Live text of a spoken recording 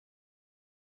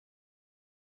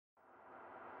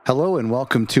Hello and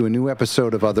welcome to a new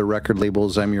episode of Other Record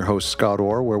Labels. I'm your host, Scott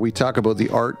Orr, where we talk about the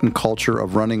art and culture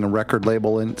of running a record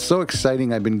label. And it's so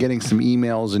exciting. I've been getting some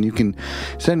emails, and you can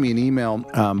send me an email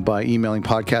by emailing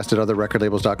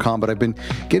podcast@otherrecordlabels.com. But I've been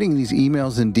getting these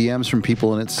emails and DMs from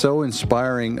people, and it's so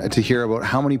inspiring to hear about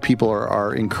how many people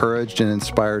are encouraged and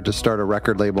inspired to start a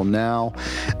record label now.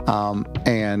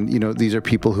 And, you know, these are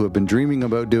people who have been dreaming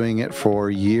about doing it for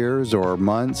years or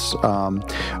months,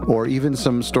 or even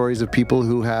some stories of people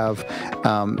who have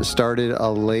started a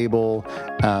label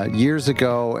years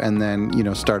ago and then, you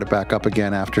know, start it back up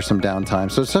again after some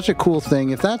downtime. So it's such a cool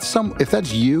thing. If that's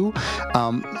you,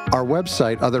 our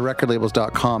website,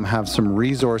 otherrecordlabels.com, have some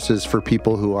resources for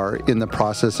people who are in the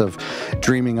process of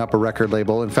dreaming up a record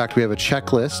label. In fact, we have a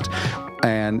checklist,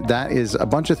 and that is a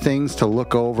bunch of things to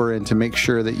look over and to make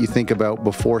sure that you think about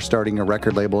before starting a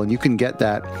record label. And you can get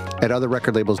that at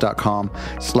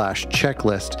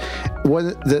otherrecordlabels.com/checklist.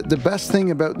 The best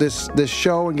thing about this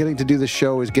show and getting to do this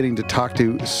show is getting to talk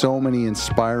to so many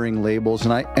inspiring labels.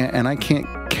 And I can't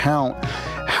count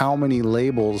how many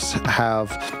labels have,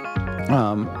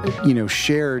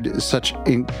 shared such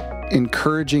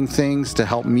encouraging things to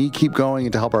help me keep going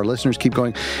and to help our listeners keep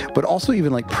going, but also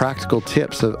even like practical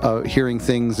tips of hearing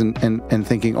things and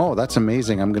thinking, oh, that's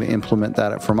amazing, I'm going to implement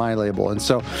that for my label. And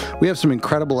so we have some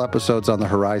incredible episodes on the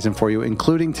horizon for you,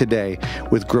 including today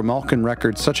with Grimalkin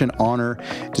Records. Such an honor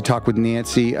to talk with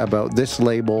Nancy about this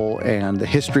label and the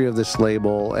history of this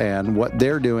label and what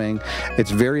they're doing.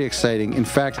 It's very exciting. In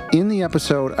fact, in the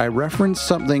episode, I referenced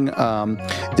something,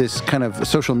 this kind of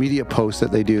social media post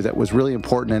that they do that was really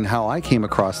important, and how I came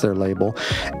across their label.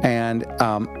 And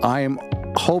I am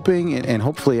hoping, and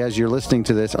hopefully as you're listening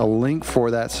to this, a link for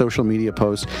that social media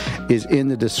post is in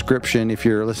the description. If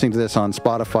you're listening to this on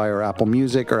Spotify or Apple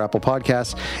Music or Apple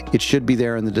Podcasts, it should be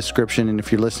there in the description. And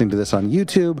if you're listening to this on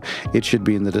YouTube, it should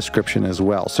be in the description as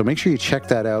well. So make sure you check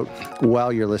that out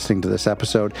while you're listening to this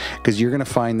episode, because you're going to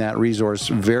find that resource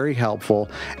very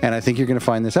helpful. And I think you're going to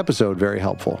find this episode very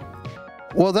helpful.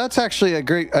 Well, that's actually a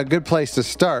good place to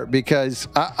start, because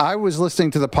I was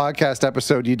listening to the podcast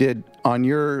episode you did on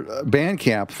your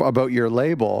Bandcamp about your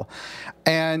label.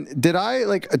 And did I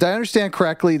understand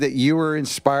correctly that you were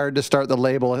inspired to start the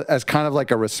label as kind of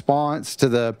like a response to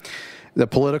the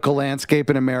political landscape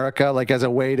in America, like as a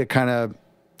way to kind of,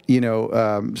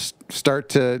 start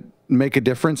to make a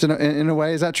difference in a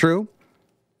way? Is that true?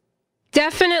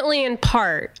 Definitely in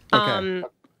part. Okay.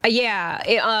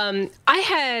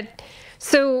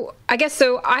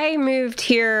 I moved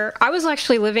here. I was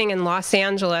actually living in Los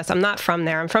Angeles. I'm not from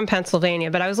there. I'm from Pennsylvania,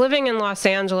 but I was living in Los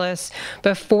Angeles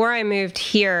before I moved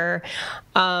here.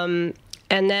 And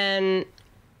then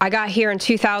I got here in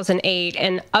 2008.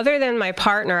 And other than my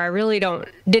partner, I really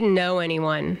didn't know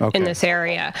anyone in this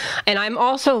area. And I'm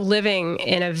also living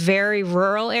in a very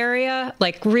rural area,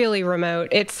 like really remote.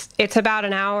 It's about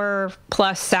an hour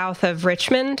plus south of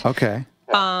Richmond. Okay.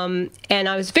 And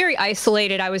I was very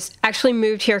isolated. I was actually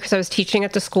moved here because I was teaching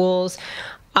at the schools.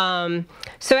 So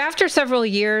after several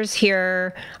years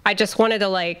here, I just wanted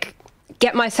to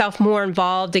get myself more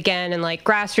involved again in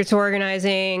grassroots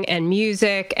organizing and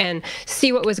music and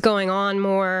see what was going on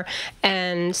more.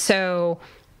 And so,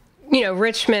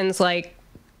 Richmond's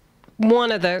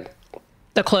one of the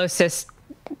closest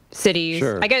cities.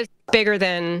 Sure. I guess bigger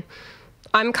than,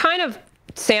 I'm kind of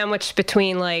sandwiched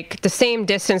between the same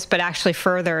distance but actually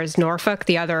further as Norfolk,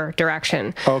 the other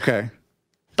direction. Okay.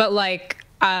 But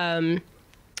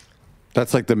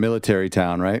that's like the military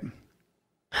town, right?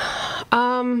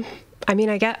 I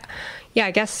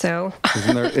guess so.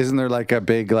 Isn't there like a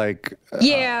big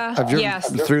yeah, I've driven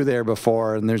through there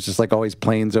before, and there's just always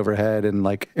planes overhead and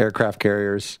aircraft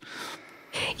carriers.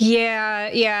 Yeah,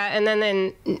 and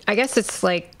then I guess it's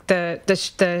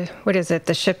the what is it,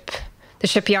 the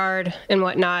shipyard and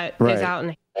whatnot is out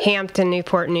in Hampton,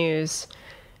 Newport News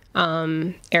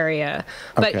area.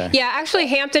 But actually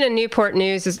Hampton and Newport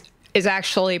News is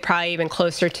actually probably even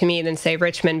closer to me than say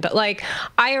Richmond. But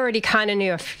I already kind of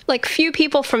knew a few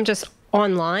people from just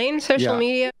online social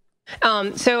media.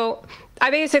 So I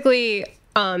basically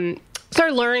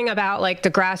started learning about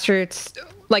the grassroots,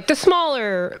 the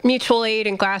smaller mutual aid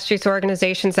and grassroots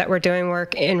organizations that were doing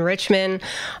work in Richmond.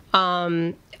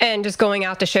 And just going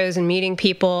out to shows and meeting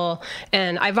people.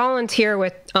 And I volunteer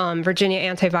with Virginia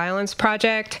Anti-Violence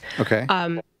Project. Okay.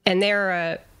 And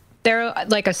they're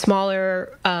a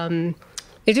smaller,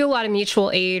 they do a lot of mutual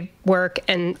aid work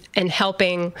and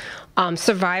helping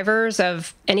survivors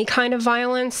of any kind of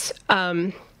violence.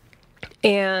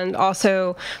 And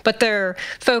also, but their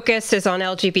focus is on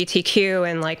LGBTQ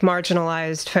and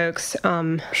marginalized folks.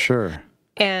 Sure.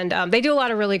 And they do a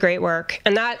lot of really great work.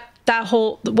 And that that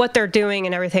whole, what they're doing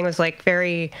and everything was like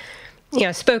very,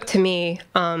 spoke to me.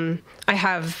 I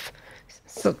have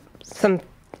some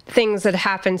things that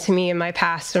happened to me in my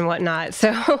past and whatnot.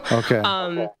 So,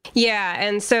 okay. yeah.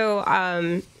 And so,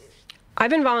 I've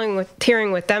been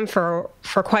volunteering with them for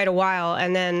quite a while.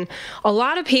 And then a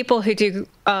lot of people who do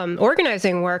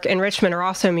organizing work in Richmond are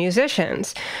also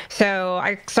musicians. So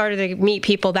I started to meet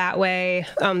people that way.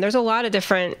 There's a lot of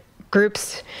different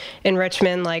groups in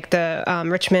Richmond, like the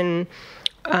Richmond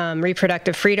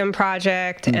Reproductive Freedom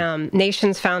Project,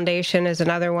 Nations Foundation is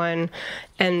another one.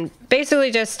 And basically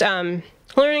just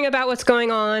learning about what's going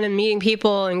on and meeting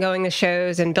people and going to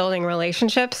shows and building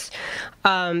relationships.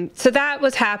 So that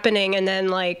was happening. And then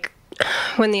like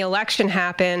when the election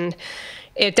happened,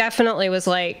 it definitely was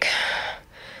like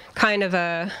kind of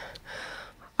a,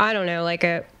 I don't know, like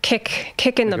a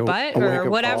kick in the butt or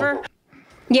whatever. Call.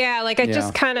 Yeah, like I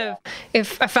just kind of,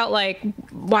 if I felt like,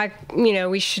 why,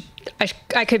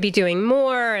 I could be doing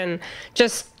more, and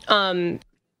just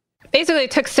basically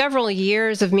it took several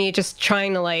years of me just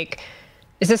trying to like,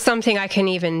 is this something I can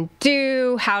even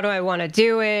do? How do I want to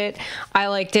do it? I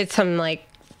like did some like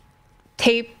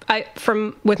tape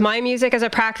with my music as a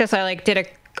practice. I like did a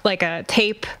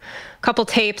couple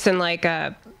tapes and like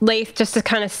a lathe just to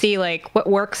kind of see like what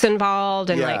work's involved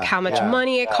and like how much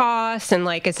money it costs, and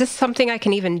like, is this something I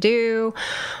can even do?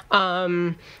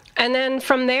 And then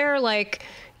from there, like,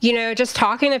 just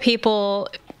talking to people,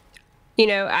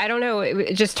 I don't know,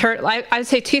 it just turned, I'd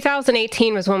say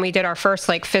 2018 was when we did our first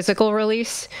like physical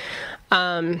release.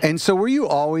 And so were you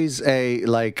always a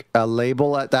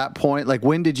label at that point? Like,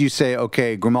 when did you say,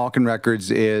 okay, Grimalkin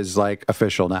Records is like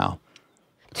official now?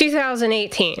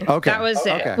 2018. Okay. That was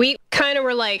it. Okay. We kind of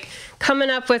were like coming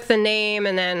up with the name,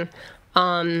 and then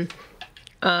I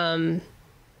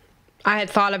had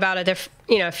thought about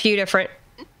a few different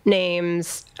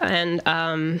names, and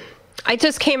I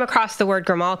just came across the word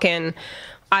Grimalkin,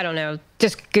 I don't know,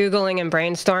 just Googling and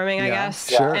brainstorming, I guess.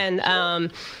 Sure. And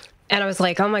I was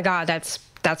like, oh my God, that's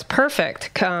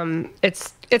perfect.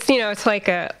 It's like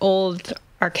a old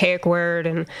archaic word,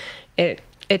 and it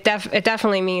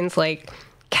definitely means like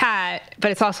cat,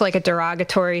 but it's also like a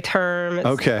derogatory term.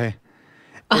 Okay.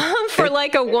 For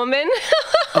like a woman.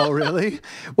 Oh, really?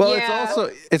 Well,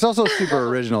 it's also super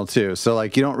original too. So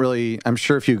like, you don't really, I'm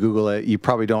sure if you Google it, you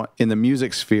probably don't, in the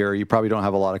music sphere, you probably don't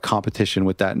have a lot of competition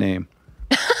with that name.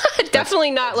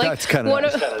 Definitely not. Like, that's kind of one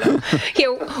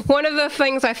of the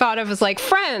things I thought of was like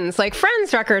Friends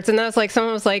Records, and then I was like,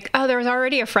 someone was like, oh, there was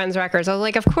already a Friends Records. I was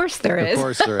like, of course there is. Of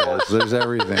course there is. There's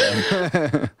everything.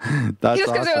 That's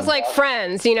just because it was like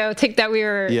Friends, that we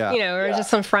were, or just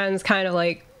some friends kind of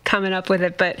like coming up with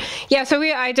it. But yeah, so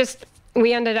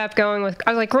we ended up going with,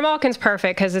 I was like, Grimalkin's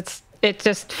perfect because it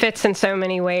just fits in so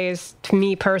many ways to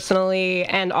me personally,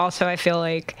 and also I feel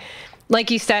like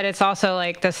you said, it's also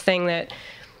like this thing that,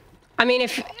 I mean,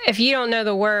 if you don't know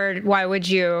the word, why would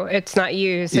you? It's not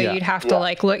you, so you'd have to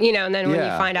like look, and then when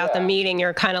you find out the meaning,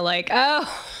 you're kind of like,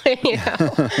 oh,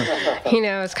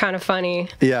 it's kind of funny.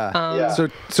 Yeah. So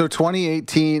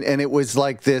 2018, and it was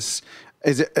like this.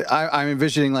 I'm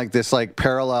envisioning like this like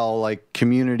parallel like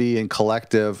community and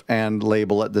collective and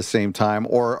label at the same time,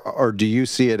 or do you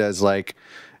see it as like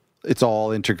it's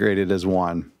all integrated as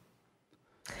one?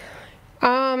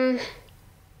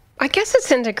 I guess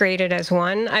it's integrated as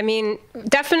one. I mean,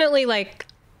 definitely like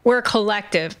we're a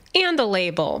collective and a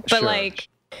label, but like,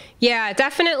 yeah,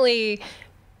 definitely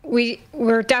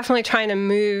we're definitely trying to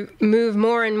move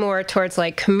more and more towards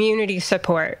like community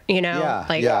support,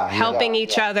 helping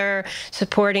each other,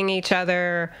 supporting each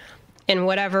other in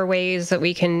whatever ways that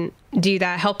we can do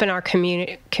that, helping our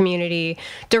community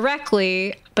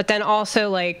directly, but then also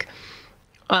like,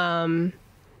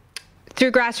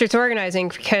 through grassroots organizing,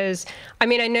 because I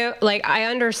mean, I know, like, I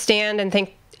understand and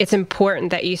think it's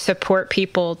important that you support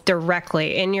people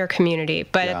directly in your community,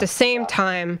 but at the same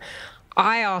time,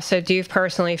 I also do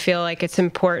personally feel like it's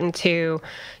important to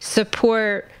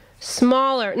support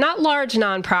smaller, not large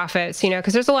nonprofits,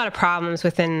 because there's a lot of problems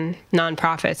within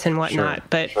nonprofits and whatnot,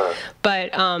 but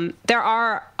there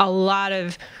are a lot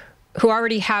of who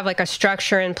already have like a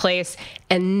structure in place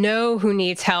and know who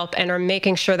needs help and are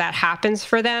making sure that happens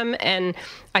for them. And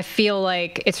I feel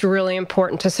like it's really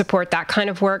important to support that kind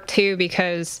of work too,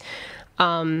 because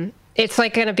it's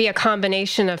like going to be a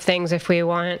combination of things if we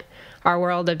want our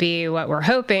world to be what we're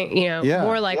hoping,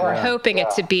 more like we're hoping it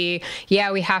to be.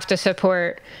 Yeah, we have to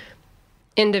support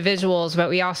individuals, but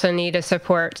we also need to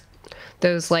support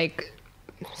those like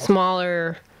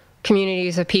smaller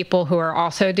communities of people who are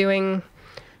also doing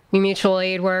mutual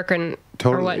aid work and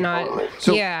or whatnot.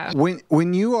 So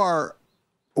when you are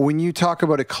when you talk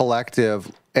about a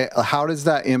collective, how does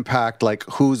that impact like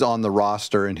who's on the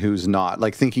roster and who's not?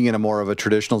 Like thinking in a more of a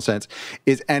traditional sense,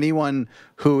 is anyone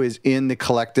who is in the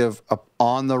collective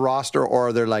on the roster, or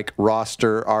are there like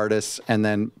roster artists and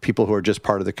then people who are just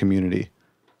part of the community?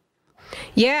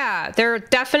 Yeah, there are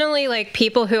definitely like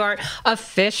people who aren't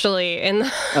officially in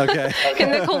the,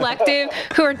 in the collective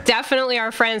who are definitely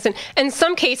our friends. And in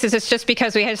some cases, it's just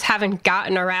because we just haven't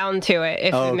gotten around to it,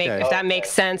 if that makes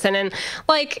sense. And then,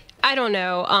 like, I don't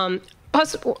know. I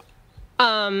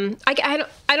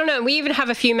don't know. We even have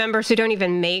a few members who don't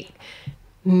even make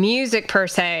music per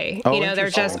se. You know, they're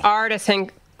just artists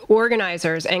and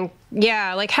organizers. And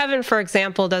yeah, like Heaven, for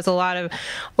example, does a lot of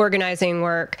organizing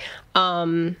work.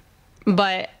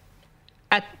 But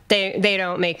they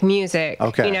don't make music,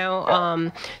 you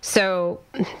know? So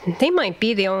they might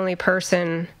be the only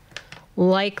person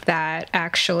like that,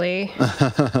 actually.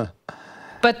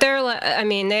 But they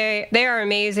are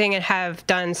amazing and have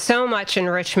done so much in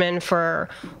Richmond for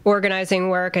organizing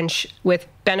work and with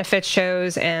benefit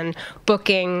shows and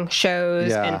booking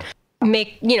shows and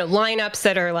make, you know, lineups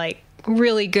that are like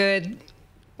really good,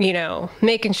 you know,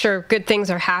 making sure good things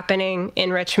are happening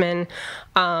in Richmond.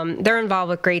 They're involved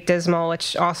with Great Dismal,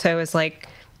 which also is like,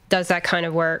 does that kind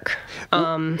of work.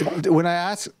 When I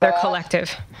ask, they're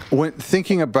collective. When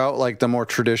thinking about like the more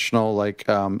traditional like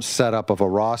setup of a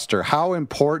roster, how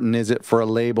important is it for a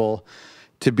label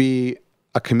to be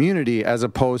a community as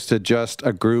opposed to just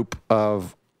a group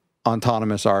of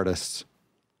autonomous artists?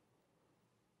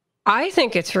 I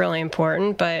think it's really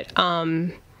important, but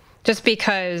just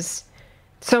because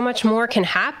so much more can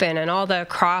happen, and all the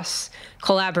cross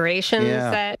collaborations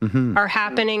that are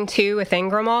happening too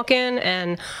within Grimalkin,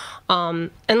 and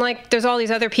like there's all these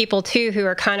other people too who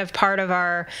are kind of part of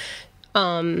our,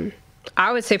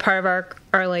 I would say part of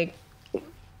our like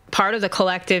part of the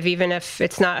collective, even if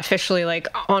it's not officially like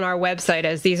on our website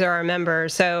as these are our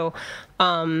members. So,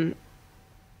 and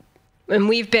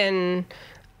we've been.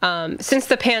 Since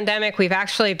the pandemic, we've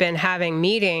actually been having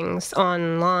meetings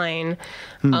online,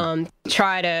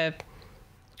 try to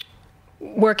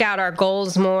work out our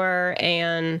goals more,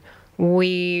 and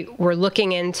we were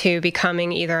looking into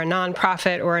becoming either a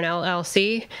nonprofit or an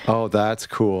LLC. Oh, that's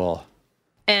cool.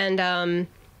 And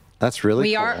that's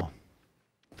really cool.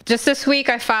 Just this week,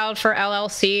 I filed for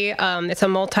LLC. It's a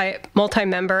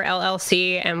multi-member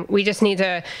LLC, and we just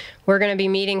we're going to be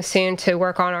meeting soon to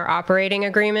work on our operating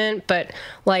agreement. But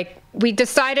like, we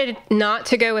decided not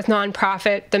to go with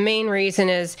nonprofit. The main reason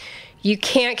is you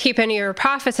can't keep any of your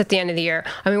profits at the end of the year.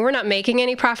 I mean, we're not making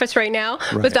any profits right now,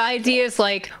 but the idea is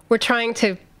like, we're trying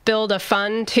to build a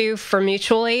fund too for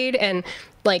mutual aid, and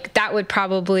like that would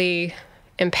probably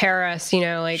impair us, you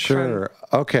know, like. Sure.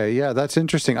 Okay. Yeah, that's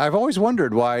interesting. I've always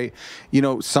wondered why, you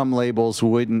know, some labels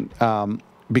wouldn't,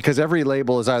 because every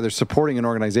label is either supporting an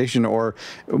organization or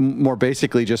more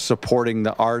basically just supporting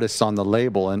the artists on the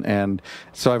label. And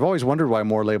so I've always wondered why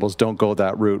more labels don't go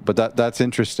that route, but that's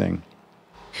interesting.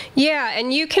 Yeah,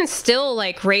 and you can still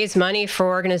like raise money for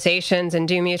organizations and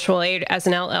do mutual aid as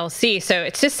an LLC. So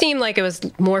it just seemed like it was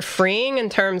more freeing in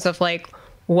terms of like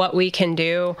what we can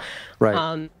do.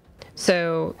 Right.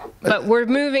 So, but we're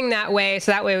moving that way,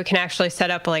 so that way we can actually set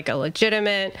up like a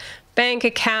legitimate bank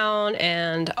account,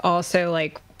 and also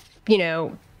like, you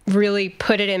know, really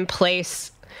put it in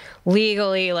place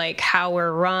legally, like how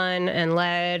we're run and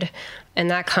led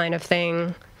and that kind of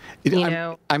thing. You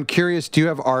know, I'm curious, do you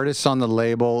have artists on the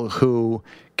label who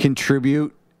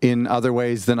contribute in other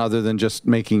ways other than just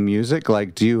making music?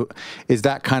 Like, is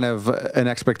that kind of an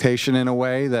expectation in a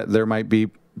way that there might be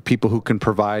people who can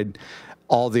provide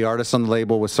all the artists on the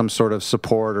label with some sort of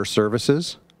support or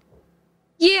services?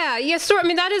 Yeah. So, I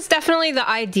mean, that is definitely the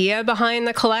idea behind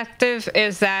the collective,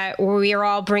 is that we are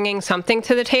all bringing something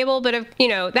to the table. But, if, you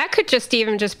know, that could just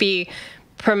be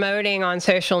promoting on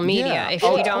social media if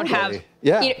you don't have,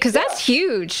 because that's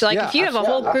huge. Like if you have a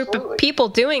whole group of people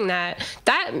doing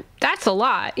that's a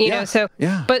lot, you know. So,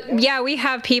 but yeah, we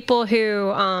have people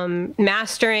who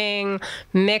mastering,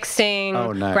 mixing,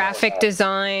 graphic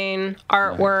design,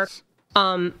 artwork.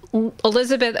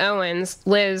 Elizabeth Owens,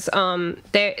 Liz,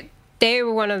 they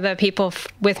were one of the people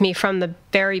with me from the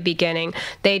very beginning.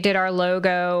 They did our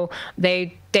logo.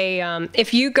 They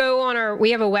if you go on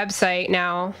we have a website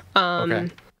now.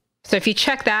 So if you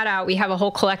check that out, we have a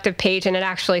whole collective page, and it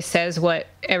actually says what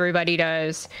everybody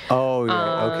does. Oh,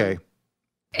 yeah. Okay.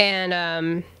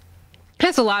 And it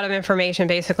has a lot of information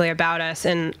basically about us,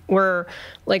 and we're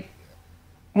like,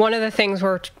 one of the things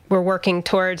we're working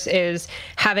towards is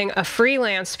having a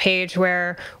freelance page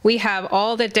where we have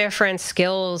all the different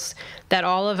skills that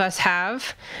all of us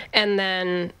have, and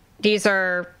then these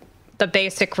are the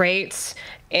basic rates,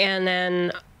 and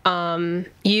then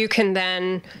you can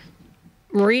then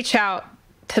reach out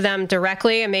to them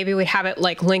directly, and maybe we have it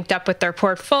like linked up with their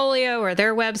portfolio or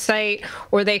their website,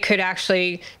 or they could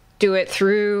actually do it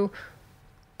through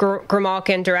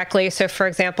Grimalkin directly. So for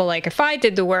example, like if I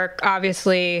did the work,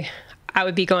 obviously I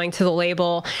would be going to the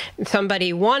label. If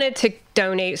somebody wanted to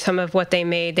donate some of what they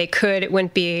made, they could. It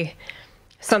wouldn't be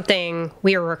something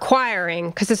we are requiring,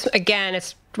 because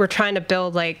we're trying to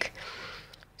build like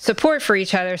support for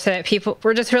each other, so that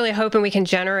we're just really hoping we can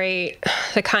generate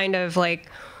the kind of like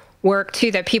work too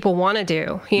that people want to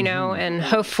do, you know, and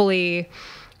hopefully,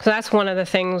 so that's one of the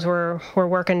things we're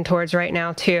working towards right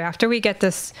now too, after we get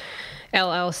this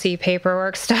LLC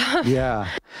paperwork stuff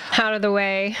out of the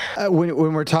way.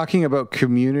 When we're talking about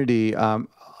community,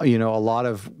 you know, a lot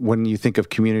of when you think of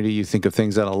community, you think of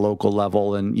things at a local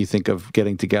level, and you think of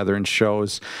getting together in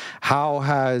shows. How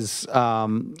has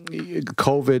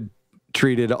COVID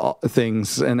treated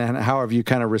things, and how have you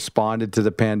kind of responded to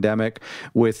the pandemic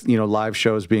with, you know, live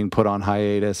shows being put on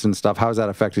hiatus and stuff? How has that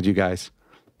affected you guys?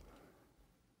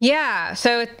 Yeah,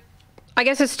 so I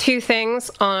guess it's two things.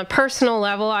 On a personal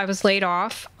level, I was laid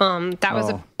off. That was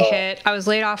a big hit. I was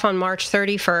laid off on March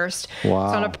 31st.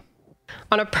 Wow. So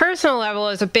on a personal level,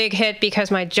 it was a big hit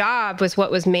because my job was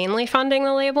what was mainly funding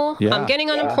the label. I'm getting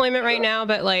unemployment right now,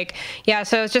 but like,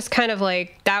 so it's just kind of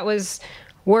like, that was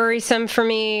worrisome for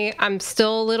me. I'm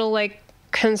still a little like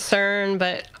concerned,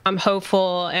 but I'm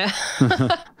hopeful. And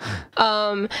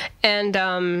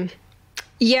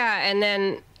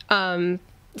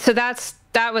so that's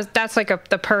like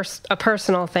a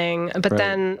personal thing. But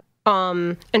then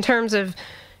in terms of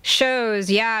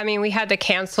shows, I mean, we had to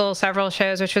cancel several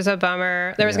shows, which was a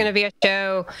bummer. There was going to be a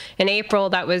show in April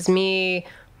that was me,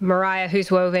 Mariah, who's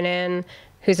woven in,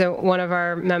 who's one of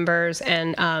our members,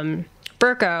 and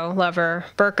Burko,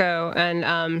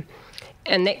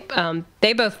 and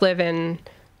they both live in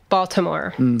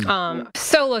Baltimore.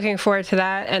 So looking forward to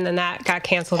that, and then that got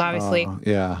canceled, obviously.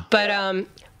 But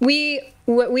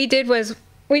what we did was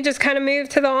we just kind of moved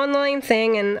to the online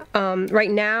thing, and right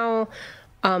now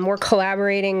we're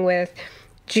collaborating with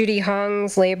Judy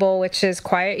Hung's label, which is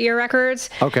Quiet Year Records.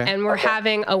 And we're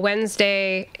having a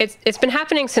Wednesday. It's been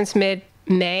happening since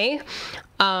mid-May.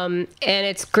 And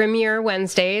it's Grimier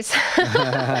Wednesdays.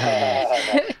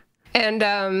 And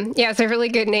it's a really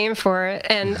good name for it.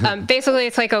 And basically,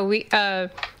 it's like a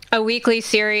weekly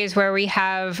series where we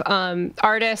have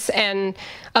artists and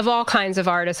of all kinds of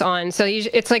artists on. So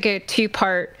it's like a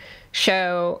 2-part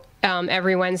show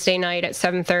every Wednesday night at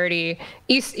 7:30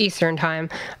 Eastern time.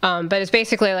 But it's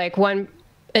basically like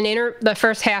the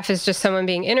first half is just someone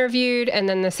being interviewed, and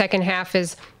then the second half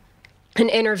is an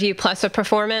interview plus a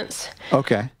performance.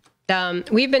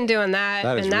 We've been doing that.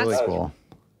 That is really cool.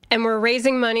 And we're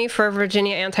raising money for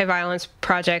Virginia Anti-Violence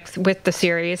Project with the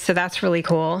series, so that's really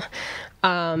cool.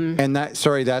 And that's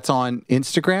on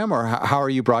Instagram, or how are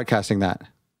you broadcasting that?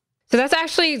 So that's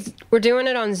actually, we're doing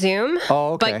it on Zoom.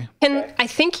 But I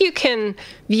think you can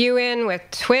view in with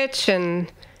Twitch and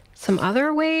some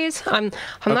other ways. I'm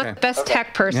not the best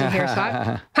tech person here, so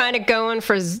I'm kind of going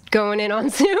in on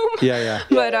Zoom.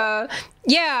 But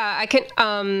I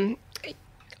can.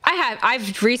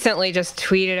 I've recently just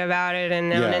tweeted about it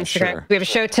and on Instagram. We have a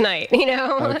show tonight, you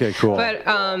know. Okay, cool. But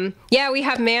we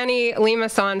have Manny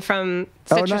Lemus on from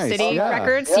Citrus City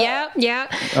Records.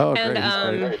 Oh,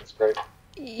 and, great.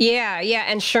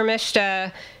 And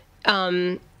Sharmishta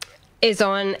is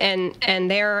on,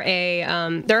 and they're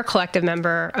a collective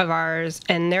member of ours,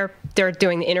 and they're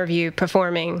doing the interview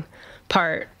performing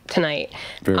part tonight.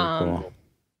 Very cool.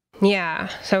 Yeah,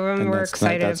 so we're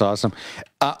excited. That's awesome.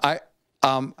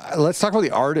 Let's talk about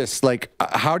the artists. Like,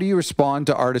 how do you respond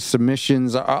to artist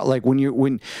submissions? Like,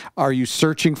 when are you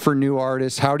searching for new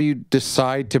artists? How do you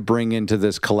decide to bring into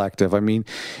this collective? I mean,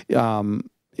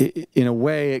 in a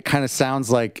way, it kind of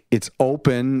sounds like it's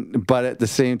open, but at the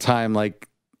same time, like,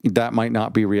 that might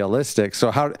not be realistic. So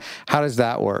how does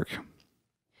that work?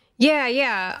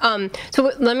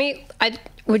 So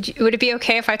would it be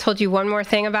okay if I told you one more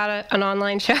thing about an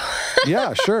online show?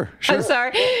 Yeah, sure. I'm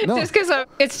sorry. No. Just because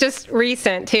it's just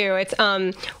recent too. It's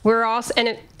we're also,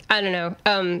 and I don't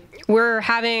know. We're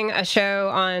having a show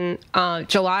on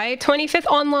July 25th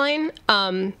online.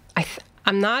 I'm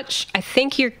not. I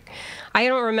think you're. I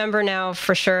don't remember now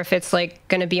for sure if it's like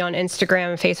going to be on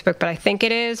Instagram and Facebook, but I think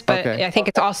it is. But I think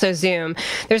it's also Zoom.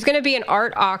 There's going to be an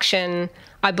art auction,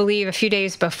 I believe, a few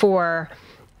days before.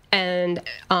 And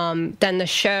then the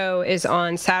show is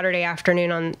on Saturday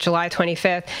afternoon on July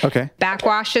 25th.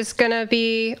 Backxwash is going to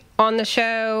be on the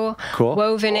show. Cool.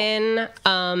 Woven In,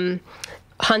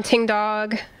 Hunting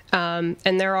Dog,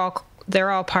 and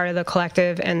they're all part of the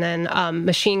collective. And then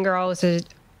Machine Girl which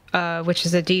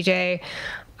is a DJ.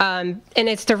 And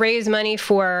it's to raise money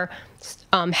for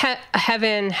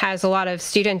Heaven has a lot of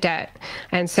student debt,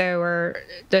 and so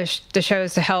the show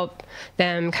is to help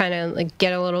them kind of like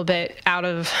get a little bit out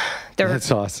of their That's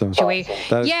awesome. situation.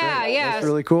 That is Yeah, great. yeah. That's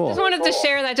really cool. Just wanted to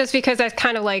share that just because that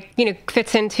kind of like, you know,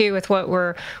 fits into with what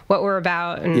we're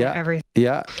about and everything.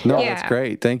 Yeah. No, Yeah. that's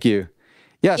great. Thank you.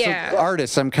 Yeah. Yeah. So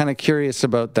artists, I'm kind of curious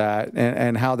about that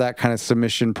and how that kind of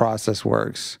submission process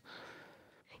works.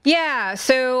 Yeah.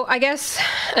 So I guess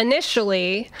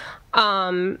initially,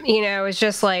 you know, it's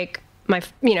just like my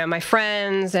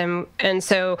friends. And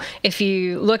so if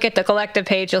you look at the collective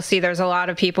page, you'll see there's a lot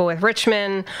of people with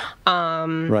Richmond.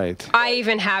 Right. I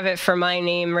even have it for my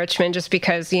name, Richmond, just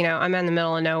because, you know, I'm in the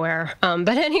middle of nowhere. But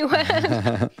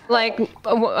anyway, like,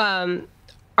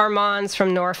 Armand's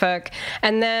from Norfolk.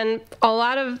 And then a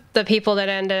lot of the people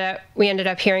that we ended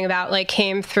up hearing about, like,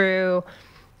 came through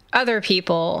other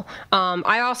people.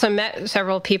 I also met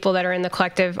several people that are in the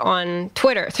collective on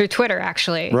Twitter, through Twitter,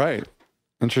 actually. Right.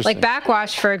 Interesting. Like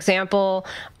Backxwash, for example.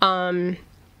 I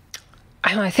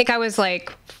think I was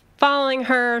like following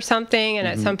her or something, and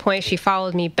at some point she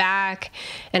followed me back,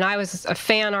 and I was a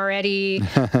fan already,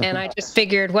 and I just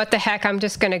figured, what the heck, I'm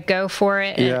just going to go for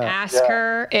it and ask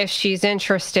her if she's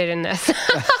interested in this.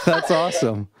 That's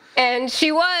awesome. And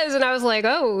she was, and I was like,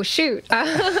 oh, shoot.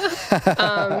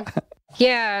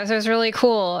 Yeah, so it was really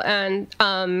cool. And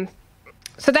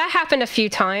so that happened a few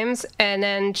times, and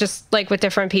then just like with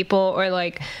different people, or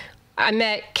like I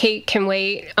met Kate Can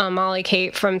Wait, Molly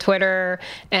Kate from Twitter,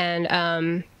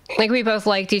 and like we both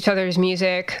liked each other's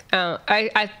music.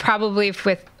 I probably,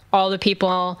 with all the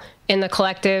people in the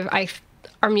collective,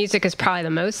 our music is probably the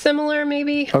most similar,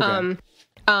 maybe. Okay.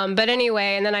 But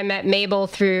anyway, and then I met Mabel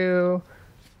through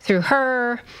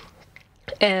her,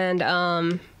 and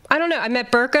I don't know. I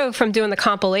met Burko from doing the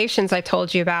compilations I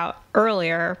told you about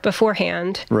earlier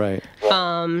beforehand. Right.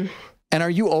 And are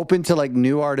you open to like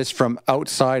new artists from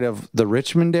outside of the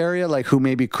Richmond area, like who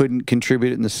maybe couldn't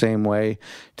contribute in the same way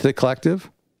to the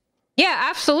collective? Yeah,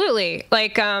 absolutely.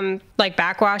 Like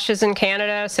Backxwash is in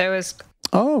Canada, so is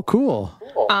cool.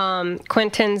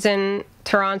 Quentin's in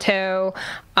Toronto.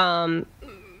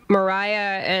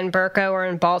 Mariah and Burko are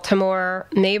in Baltimore.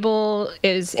 Mabel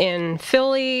is in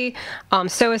Philly.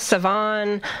 So is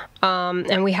Savan.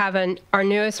 And we have our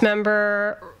newest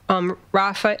member,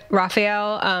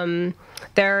 Raphael.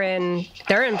 They're in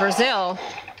Brazil.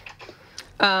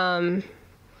 And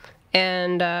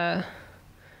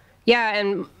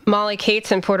Molly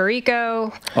Kate's in Puerto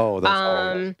Rico. Oh,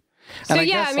 that's great. So and I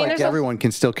guess like everyone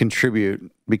can still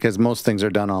contribute because most things are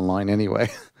done online anyway.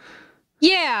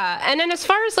 Yeah. And then as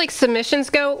far as like submissions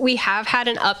go, we have had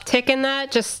an uptick in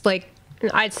that, just like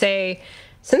I'd say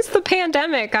since the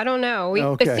pandemic. I don't know.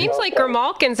 It seems like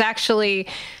Grimalkin's actually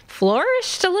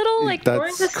flourished a little like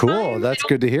during this cool. time. That's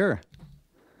good to hear.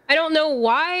 I don't know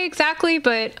why exactly,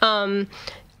 but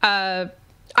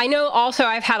I know also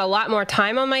I've had a lot more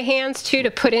time on my hands too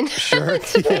to put into Sure.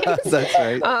 Yeah, that's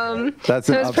right. That's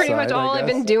so that's pretty much all I've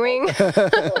been doing.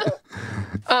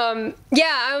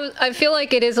 I feel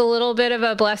like it is a little bit of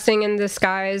a blessing in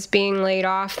disguise being laid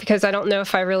off, because I don't know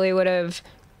if I really would have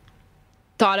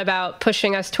thought about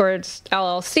pushing us towards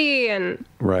LLC and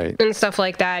stuff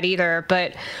like that either.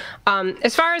 But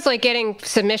as far as like getting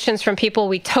submissions from people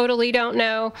we totally don't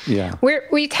know,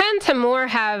 we tend to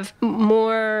have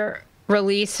more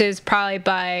releases probably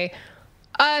by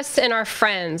us and our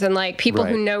friends and like people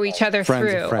who know each other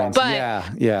through.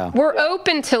 But we're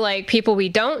open to like people we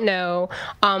don't know.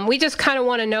 We just kind of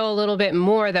want to know a little bit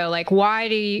more though. Like, why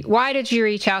did you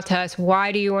reach out to us?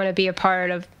 Why do you want to be a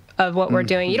part of what we're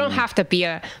doing? You don't have to be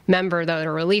a member though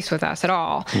to release with us at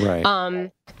all. Right.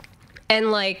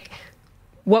 And like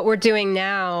what we're doing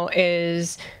now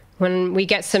is when we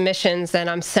get submissions, then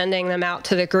I'm sending them out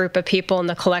to the group of people in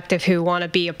the collective who want to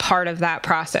be a part of that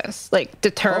process, like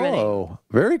determining. Oh,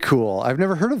 very cool. I've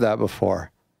never heard of that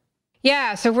before.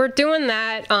 Yeah, so we're doing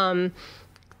that.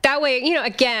 That way, you know,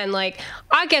 again, like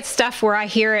I get stuff where I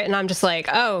hear it and I'm just like,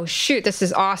 oh, shoot, this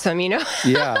is awesome, you know?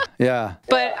 Yeah.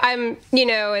 But I'm, you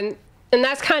know, and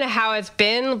that's kind of how it's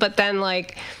been. But then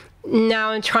like now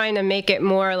I'm trying to make it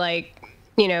more like,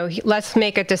 you know, let's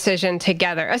make a decision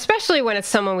together, especially when it's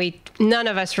someone none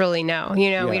of us really know, you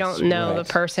know, we don't know the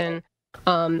person.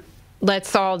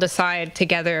 Let's all decide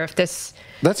together if this.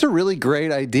 That's a really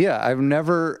great idea. I've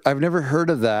never heard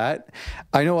of that.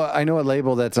 I know a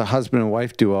label that's a husband and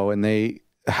wife duo, and they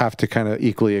have to kind of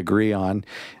equally agree on.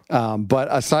 But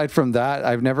aside from that,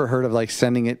 I've never heard of like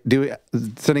sending it to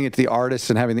the artist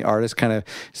and having the artist kind of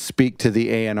speak to the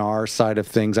A&R side of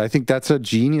things. I think that's a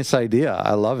genius idea.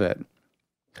 I love it.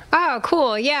 Oh,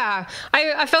 cool. Yeah.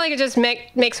 I feel like it just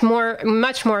makes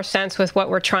much more sense with what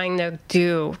we're trying to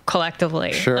do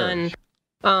collectively. Sure.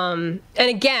 And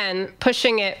again,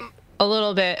 pushing it a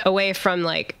little bit away from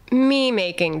like me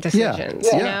making decisions,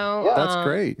 you know? Yeah. That's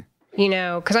great. You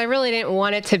know, because I really didn't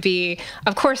want it to be,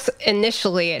 of course,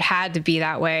 initially it had to be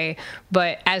that way.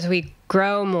 But as we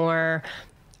grow more,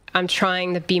 I'm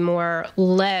trying to be more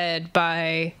led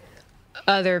by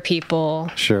other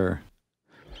people. Sure.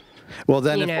 Well,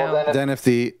 then, if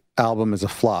the album is a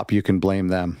flop, you can blame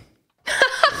them.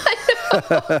 No,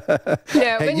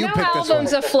 but no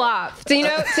album's a flop. So, you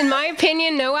know, in my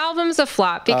opinion, no album's a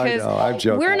flop because I'm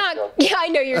joking. We're not. Yeah, I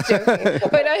know you're joking,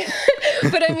 but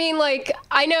I mean, like,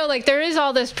 I know, like, there is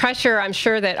all this pressure. I'm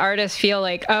sure that artists feel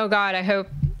like, oh God, I hope,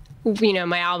 you know,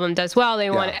 my album does well. They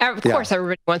want, of course,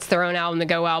 everybody wants their own album to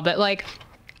go well, but like,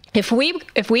 if we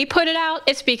put it out,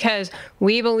 it's because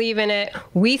we believe in it.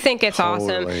 We think it's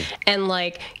awesome. And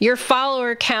like your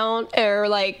follower count or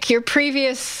like your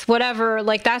previous whatever,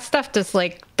 like that stuff just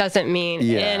like doesn't mean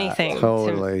anything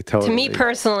to me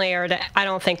personally, or I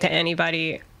don't think to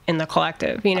anybody in the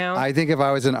collective, you know? I think if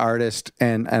I was an artist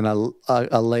and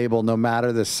a label, no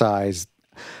matter the size,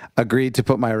 agreed to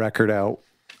put my record out,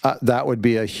 that would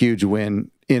be a huge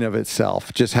win in of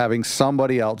itself. Just having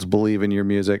somebody else believe in your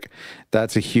music,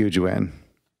 that's a huge win.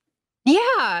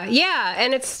 Yeah.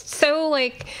 And it's so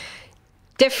like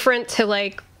different to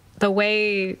like the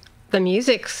way the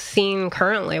music scene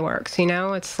currently works, you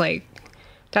know? It's like,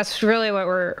 that's really what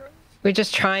we're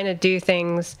just trying to do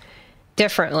things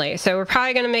differently. So we're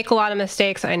probably going to make a lot of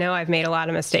mistakes. I know I've made a lot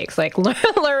of mistakes. Like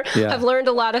I've learned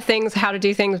a lot of things, how to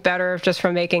do things better just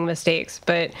from making mistakes.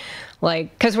 But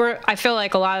like, cause I feel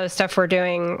like a lot of the stuff we're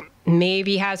doing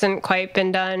maybe hasn't quite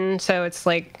been done. So it's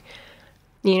like,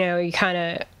 you know, you kind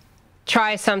of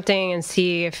try something and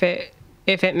see if it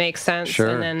makes sense. Sure.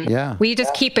 And then we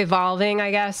just keep evolving, I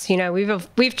guess. You know,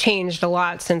 we've changed a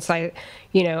lot since I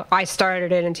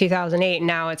started it in 2008. And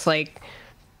now it's like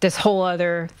this whole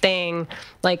other thing.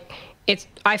 Like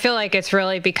I feel like it's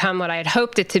really become what I had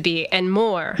hoped it to be and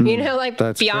more, you know, like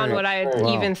beyond what I had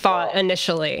even thought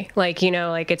initially. Like, you know,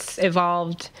 like it's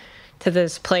evolved to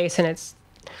this place, and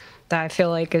that I feel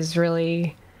like it's just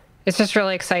really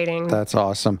exciting. That's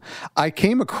awesome. I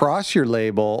came across your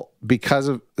label because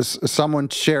of someone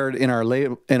shared in our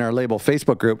label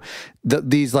Facebook group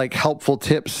these like helpful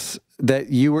tips that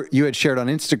you had shared on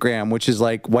Instagram, which is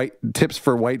like tips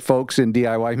for white folks in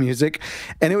DIY music.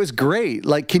 And it was great.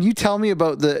 Like, can you tell me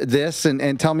about this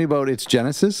and tell me about its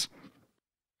genesis?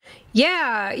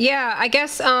 Yeah. I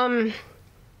guess,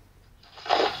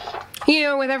 you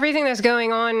know, with everything that's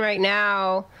going on right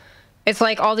now, it's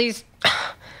like all these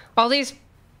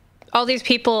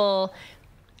people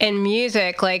in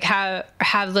music, like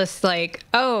have this like,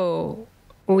 oh,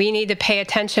 we need to pay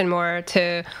attention more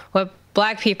to what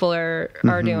Black people are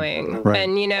doing. Right.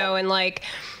 And, you know, and like,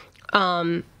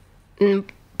 part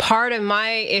of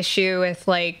my issue with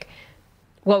like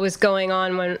what was going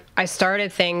on when I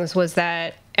started things was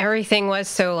that everything was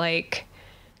so like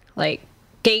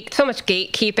so much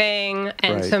gatekeeping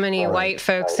and so many white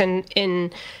folks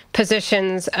in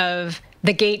positions of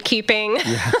the gatekeeping.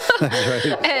 Yeah, that's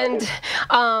right.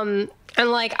 And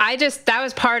like, that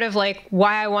was part of like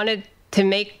why I wanted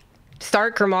to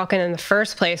start Grimalkin in the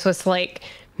first place, was like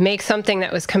make something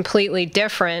that was completely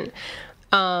different,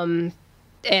 and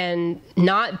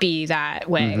not be that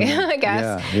way, I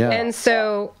guess. Yeah. And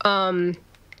so, and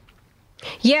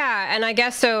I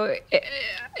guess so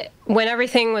when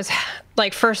everything was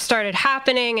like first started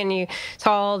happening and you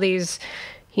saw all these,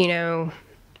 you know,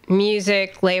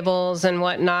 music labels and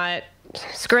whatnot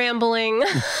scrambling,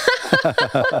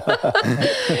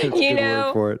 you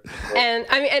know, and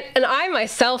I mean, and I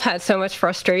myself had so much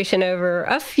frustration over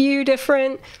a few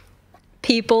different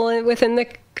people within the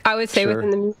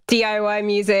DIY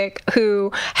music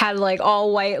who had like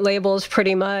all white labels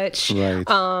pretty much. Right.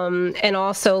 And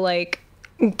also like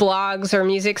blogs or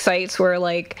music sites where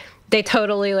like they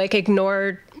totally like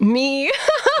ignored me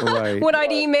when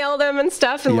I'd email them and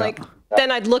stuff. And like, then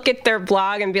I'd look at their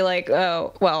blog and be like,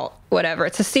 oh, well, whatever.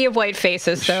 It's a sea of white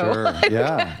faces. So sure.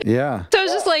 Yeah. So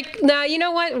it's just like, nah, you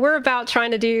know what? We're going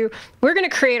to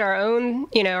create our own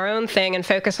thing and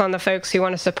focus on the folks who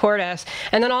want to support us.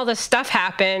 And then all this stuff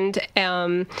happened.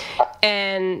 And,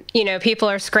 you know, people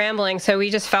are scrambling. So we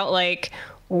just felt like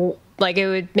it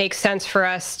would make sense for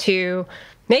us to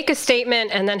make a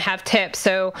statement and then have tips.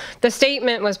 So the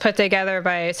statement was put together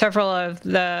by several of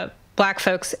the Black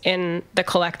folks in the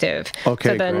collective.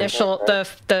 Okay, so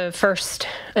the first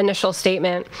initial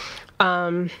statement,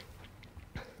 and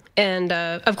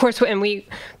of course, and we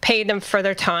paid them for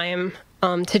their time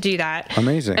to do that.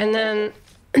 Amazing. And then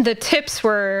the tips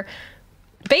were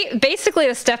basically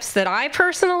the steps that I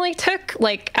personally took,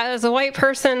 like as a white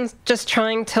person, just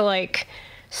trying to like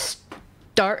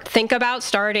think about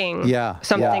starting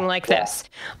something like this,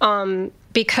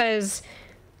 because,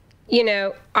 you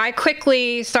know, I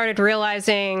quickly started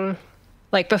realizing,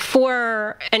 like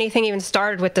before anything even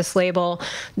started with this label,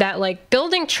 that like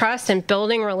building trust and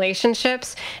building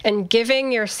relationships and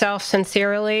giving yourself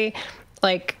sincerely,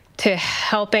 like to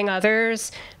helping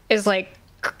others, is like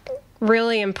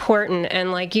really important.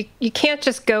 And like you can't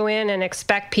just go in and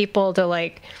expect people to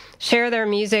like share their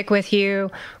music with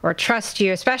you or trust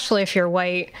you, especially if you're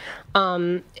white,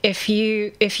 if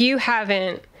you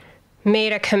haven't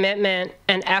made a commitment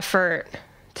and effort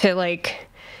to like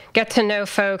get to know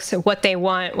folks, what they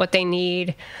want, what they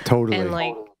need,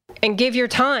 totally, and give your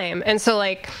time. And so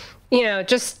like, you know,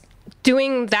 just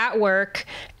doing that work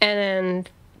and then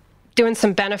doing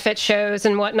some benefit shows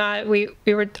and whatnot.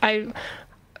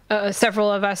 Several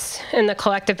of us in the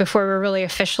collective, before we were really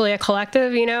officially a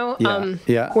collective, you know,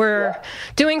 we're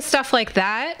doing stuff like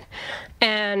that,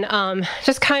 and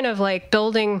just kind of like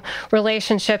building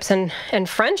relationships and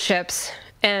friendships.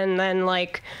 And then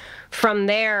like from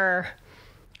there,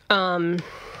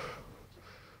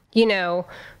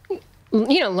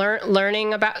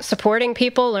 learning about supporting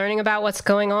people, learning about what's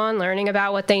going on, learning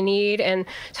about what they need. And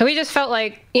so we just felt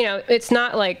like, you know, it's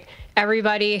not like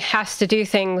everybody has to do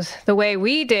things the way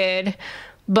we did,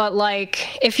 but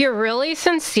like if you're really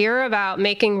sincere about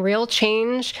making real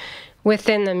change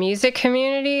within the music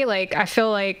community, like I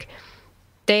feel like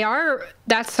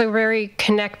that's a very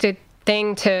connected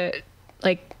thing to,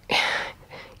 like,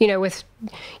 you know,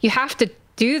 you have to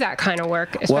do that kind of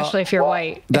work, especially if you're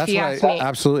white. That's if you ask me.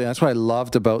 Absolutely. That's what I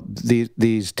loved about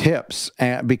these tips,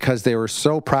 because they were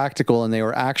so practical and they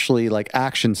were actually like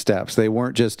action steps. They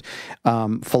weren't just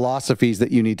philosophies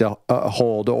that you need to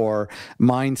hold or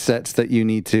mindsets that you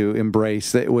need to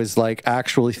embrace. It was like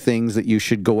actually things that you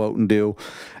should go out and do,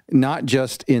 not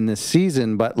just in this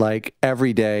season, but like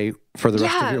every day for the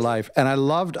rest of your life. And I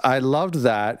loved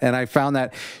that. And I found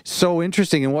that so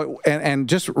interesting. And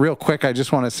just real quick, I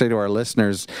just want to say to our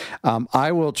listeners,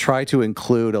 I will try to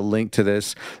include a link to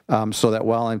this, so that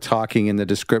while I'm talking in the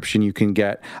description,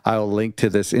 I'll link to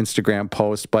this Instagram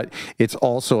post, but it's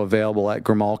also available at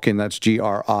Grimalkin. That's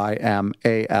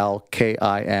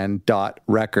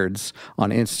GRIMALKIN.records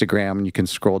on Instagram. And you can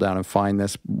scroll down and find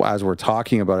this as we're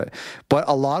talking about it. But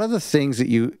a lot of the things that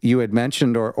you had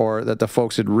mentioned or that the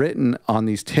folks had written on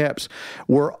these tips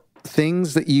were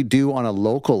things that you do on a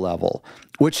local level,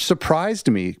 which surprised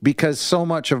me, because so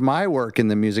much of my work in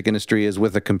the music industry is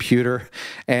with a computer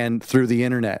and through the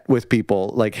internet with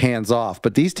people, like hands off.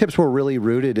 But these tips were really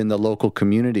rooted in the local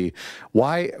community.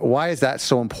 Why is that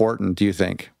so important, do you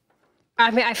think? I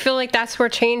mean, I feel like that's where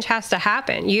change has to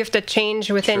happen. You have to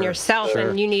change within yourself,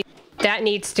 and that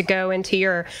needs to go into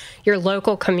your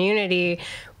local community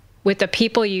with the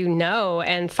people you know,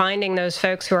 and finding those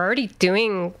folks who are already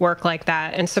doing work like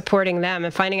that and supporting them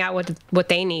and finding out what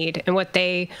they need and what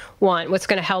they want, what's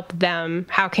going to help them.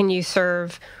 How can you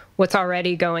serve what's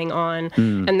already going on?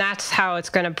 And that's how it's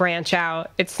going to branch out.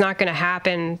 It's not going to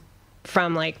happen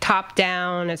from like top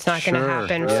down. It's not going to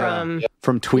happen from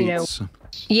tweets.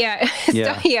 You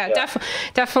know,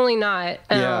 definitely not.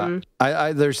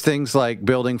 There's things like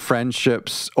building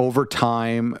friendships over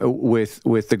time with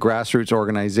the grassroots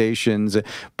organizations,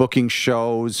 booking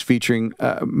shows featuring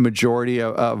majority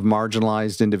of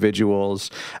marginalized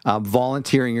individuals,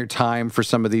 volunteering your time for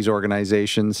some of these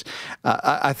organizations.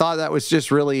 I thought that was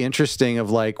just really interesting, of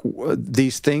like,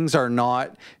 these things are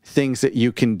not things that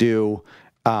you can do,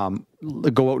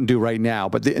 go out and do right now,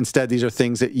 but instead these are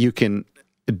things that you can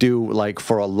do like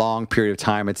for a long period of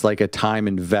time. It's like a time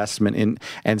investment in,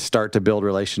 and start to build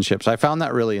relationships. I found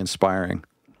that really inspiring.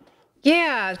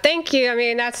 Yeah, thank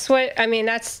you. That's what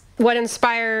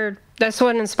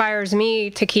inspires me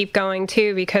to keep going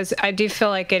too, because I do feel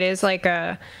like it is like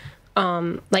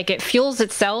like it fuels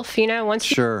itself, you know,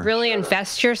 once you really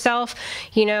invest yourself,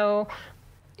 you know.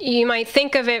 You might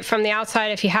think of it from the outside,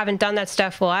 if you haven't done that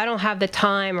stuff, well, I don't have the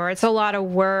time, or it's a lot of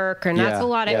work, and that's a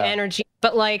lot of energy.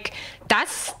 But like,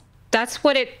 that's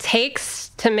what it takes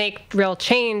to make real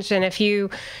change. And if you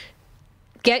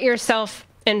get yourself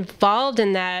involved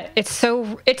in that, it's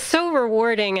so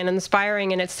rewarding and inspiring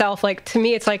in itself. Like, to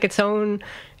me, it's like its own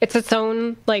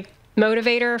like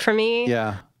motivator for me.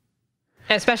 Yeah.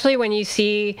 especially when you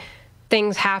see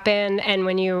things happen and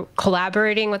when you're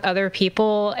collaborating with other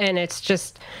people, and it's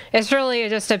really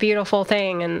just a beautiful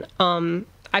thing. And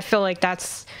I feel like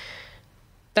that's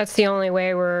the only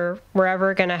way we're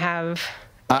ever going to have.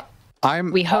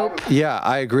 We hope. Yeah,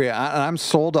 I agree. I'm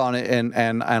sold on it,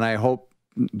 and I hope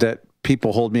that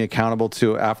people hold me accountable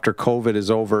to, after COVID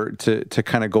is over, to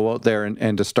kind of go out there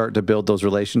and to start to build those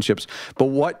relationships.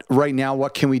 But right now,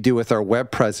 what can we do with our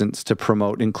web presence to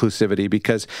promote inclusivity?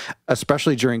 Because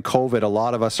especially during COVID, a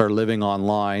lot of us are living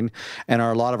online, and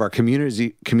a lot of our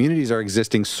communities are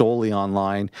existing solely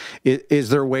online. Is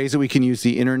there ways that we can use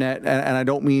the internet? And I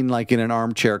don't mean like in an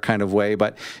armchair kind of way,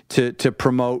 but to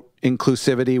promote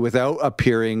inclusivity without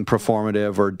appearing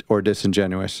performative or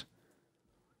disingenuous?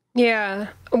 Yeah.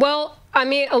 Well, I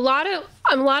mean, a lot of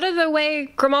the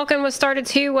way Grimalkin was started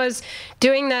too was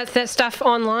doing that stuff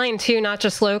online too, not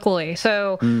just locally.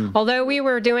 So although we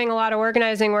were doing a lot of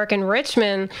organizing work in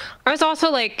Richmond, I was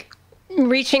also like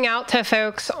reaching out to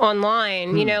folks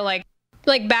online, you know, like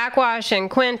Backxwash and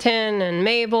Quentin and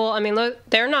Mabel. I mean,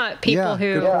 they're not people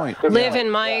who live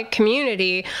in my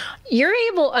community.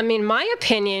 My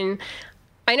opinion,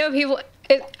 I know people,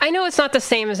 I know it's not the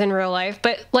same as in real life,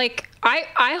 but like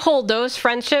I hold those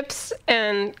friendships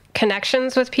and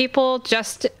connections with people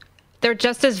they're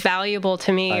just as valuable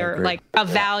to me, or like a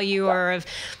value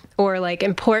or like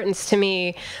importance to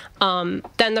me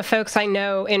than the folks I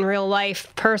know in real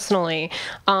life personally.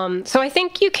 So I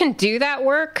think you can do that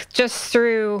work just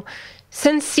through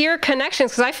sincere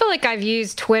connections, because I feel like I've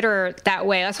used Twitter that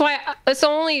way. That's why it's the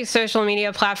only social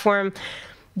media platform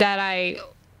that I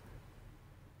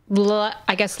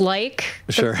guess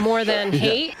more than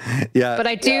hate. Yeah. But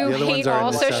I do hate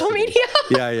all social media.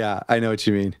 Yeah. I know what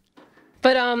you mean.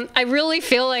 But I really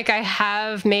feel like I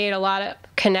have made a lot of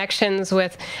connections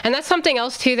with, and that's something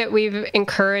else too that we've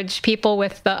encouraged people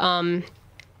with the,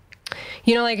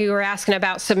 you know, like you were asking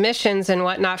about submissions and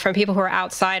whatnot from people who are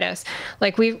outside us.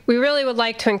 Like we really would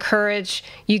like to encourage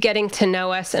you getting to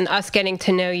know us and us getting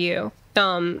to know you.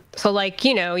 So like,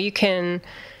 you know, you can,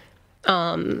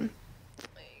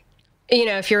 you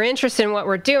know, if you're interested in what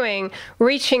we're doing,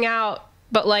 reaching out,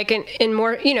 but like in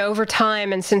more, you know, over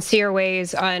time and sincere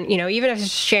ways on, you know, even if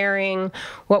it's sharing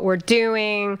what we're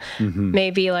doing,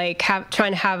 maybe like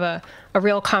trying to have a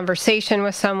real conversation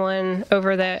with someone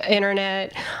over the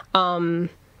internet. You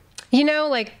know,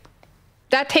 like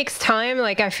that takes time.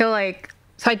 Like I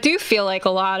do feel like a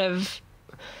lot of,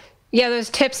 those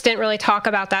tips didn't really talk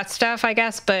about that stuff, I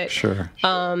guess, but sure.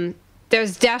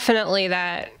 There's definitely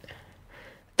that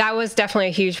was definitely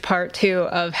a huge part too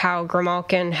of how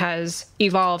Grimalkin has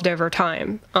evolved over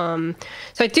time. So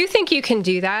I do think you can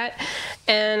do that.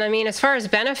 And I mean, as far as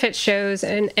benefit shows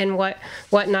and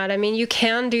whatnot, I mean, you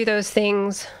can do those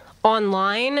things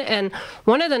online. And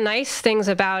one of the nice things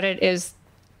about it is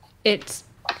it's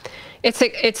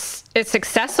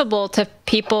accessible to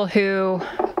people who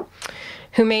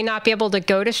may not be able to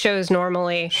go to shows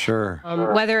normally. Sure.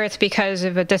 Whether it's because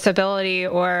of a disability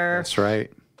or... That's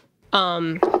right.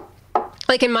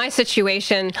 Like in my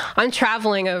situation, I'm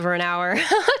traveling over an hour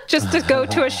just to go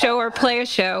to a show or play a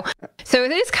show. So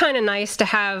it is kind of nice to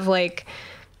have like,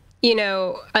 you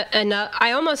know,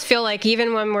 I almost feel like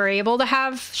even when we're able to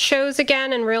have shows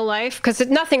again in real life, because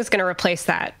nothing's going to replace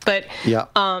that. But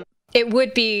it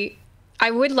would be,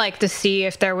 I would like to see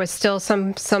if there was still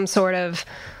some sort of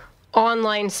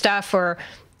online stuff or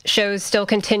shows still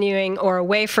continuing, or a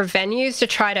way for venues to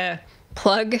try to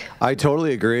plug. I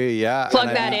totally agree. Yeah. Plug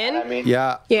that in.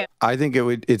 Yeah. I think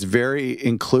it's very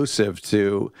inclusive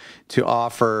to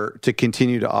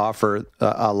continue to offer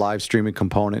a live streaming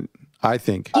component, I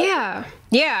think. Yeah.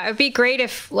 It'd be great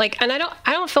if like, and I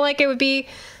don't feel like it would be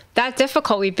that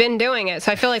difficult. We've been doing it.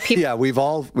 So I feel like people... Yeah, we've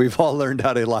all learned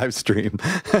how to live stream.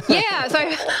 Yeah,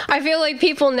 so I feel like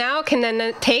people now can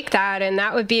then take that, and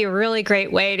that would be a really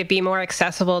great way to be more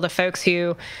accessible to folks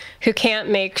who can't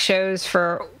make shows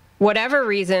for whatever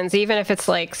reasons, even if it's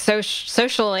like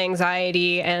social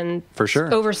anxiety and for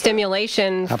sure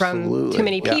overstimulation from too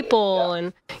many people.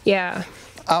 And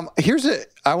I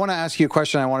want to ask you a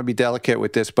question. I want to be delicate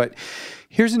with this, but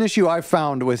here's an issue I've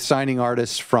found with signing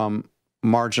artists from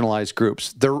marginalized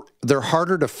groups. They're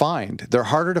harder to find. They're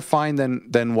harder to find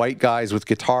than white guys with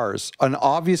guitars. And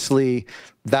obviously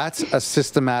that's a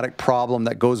systematic problem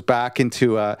that goes back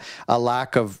into a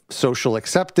lack of social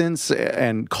acceptance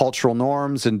and cultural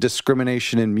norms and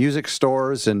discrimination in music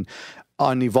stores and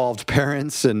unevolved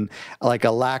parents and like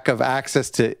a lack of access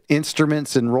to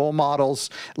instruments and role models.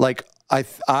 Like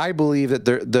I believe that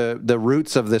the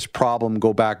roots of this problem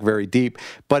go back very deep,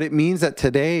 but it means that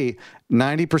today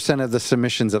 90% of the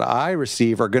submissions that I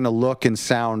receive are going to look and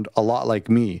sound a lot like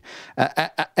me.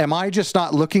 Am I just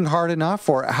not looking hard enough,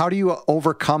 or how do you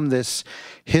overcome this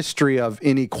history of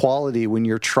inequality when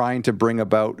you're trying to bring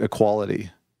about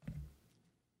equality?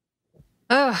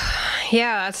 Oh,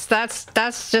 yeah, that's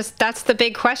the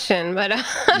big question, but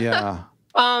yeah.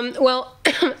 Well,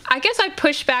 I guess I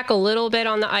push back a little bit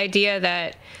on the idea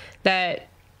that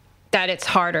it's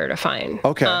harder to find.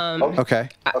 Okay. Okay.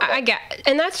 I get,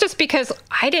 and that's just because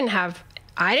I didn't have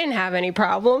any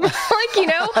problem. Like, you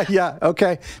know. Yeah.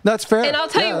 Okay. That's fair. And I'll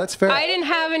tell you, that's fair. I didn't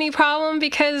have any problem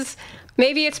because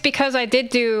maybe it's because I did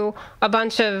do a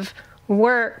bunch of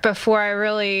work before I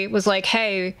really was like,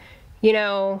 hey, you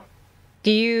know,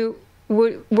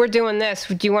 we're doing this.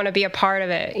 Do you want to be a part of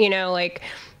it? You know, like.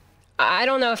 I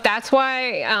don't know if that's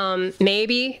why.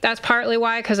 Maybe that's partly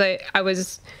why, because I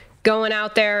was going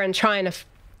out there and trying to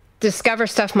discover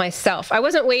stuff myself. I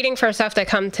wasn't waiting for stuff to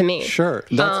come to me. Sure,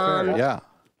 that's fair, yeah.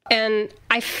 And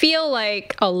I feel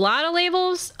like a lot of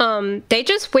labels, they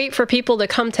just wait for people to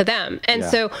come to them. And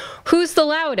so who's the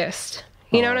loudest?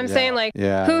 You know what I'm saying? Like,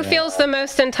 who feels the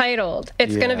most entitled?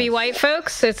 It's going to be white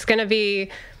folks. It's going to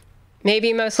be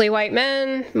maybe mostly white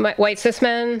men, white cis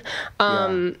men.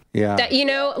 That, you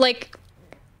know, like,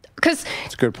 because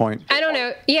that's a good point. I don't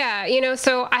know. Yeah, you know,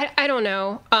 so I don't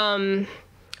know.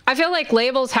 I feel like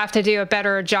labels have to do a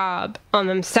better job on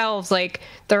themselves. Like,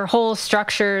 their whole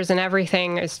structures and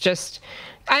everything is just,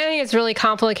 I think it's really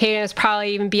complicated. It's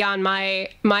probably even beyond my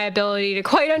ability to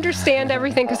quite understand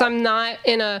everything, because I'm not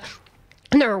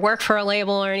never worked for a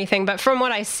label or anything. But from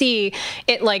what I see,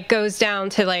 it like goes down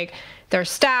to like their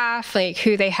staff, like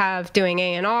who they have doing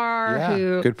A&R,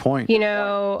 who, good point. You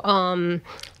know,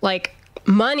 like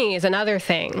money is another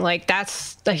thing. Like,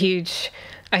 that's a huge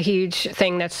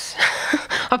thing that's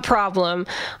a problem.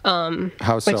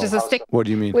 How so? Which is what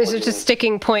do you mean? Which is just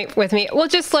sticking point with me. Well,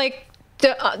 just like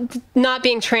not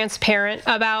being transparent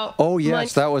about. Oh yes, money.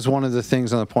 That was one of the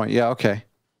things on the point. Yeah, okay.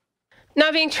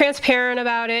 Not being transparent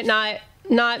about it,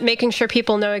 not making sure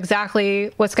people know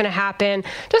exactly what's going to happen.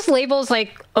 Just labels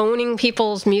like owning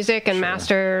people's music and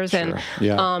masters and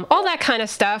all that kind of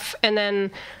stuff. And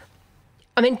then,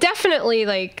 I mean, definitely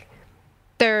like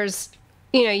there's,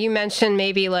 you know, you mentioned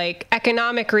maybe like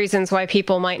economic reasons why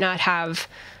people might not have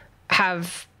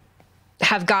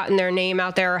gotten their name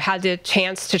out there or had the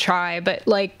chance to try. But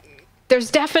like,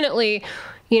 there's definitely,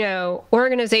 you know,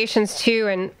 organizations too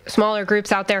and smaller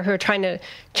groups out there who are trying to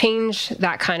change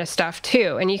that kind of stuff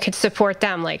too. And you could support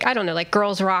them. Like, I don't know, like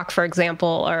Girls Rock, for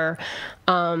example, or,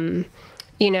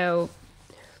 you know,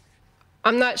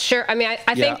 I'm not sure. I mean,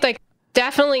 I think like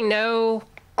definitely no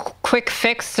quick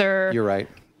fix or you're right.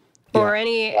 Or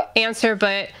any answer,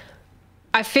 but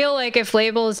I feel like if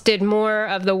labels did more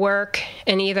of the work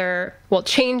in either, well,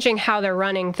 changing how they're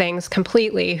running things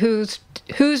completely, who's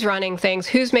running things,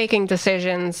 who's making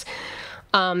decisions,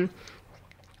 but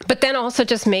then also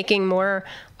just making more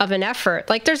of an effort.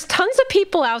 Like, there's tons of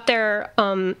people out there,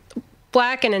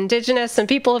 Black and Indigenous and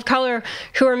people of color,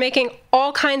 who are making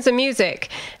all kinds of music,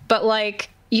 but like,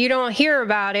 you don't hear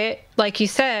about it, like you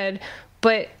said,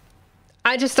 but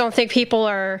I just don't think people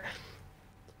are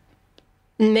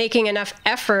making enough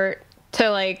effort to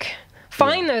like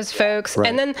find those folks. Right.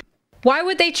 And then why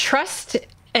would they trust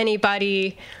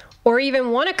anybody or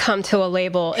even want to come to a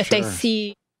label if they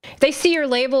see your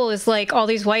label is like all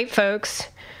these white folks?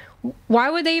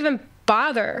 Why would they even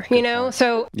bother? Good know? Point.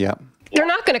 So they're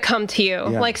not going to come to you.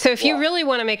 Like, so if you really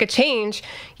want to make a change,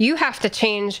 you have to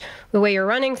change the way you're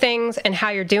running things and how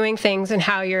you're doing things and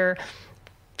how you're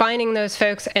finding those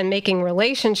folks and making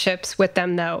relationships with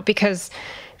them, though, because,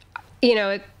 you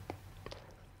know,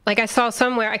 like I saw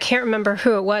somewhere, I can't remember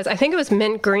who it was. I think it was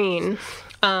Mint Green.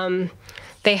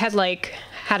 They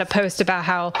had a post about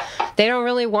how they don't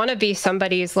really want to be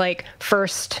somebody's like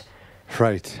first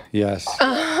act.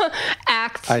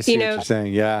 I see what you're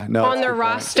saying. Yeah, no, on their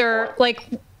roster. Like,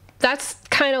 that's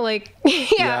kind of like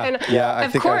and I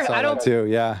think I saw that too.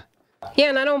 Yeah,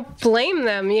 and I don't blame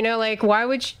them. You know, like why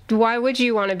would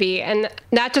you want to be? And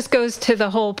that just goes to the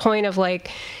whole point of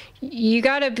like, you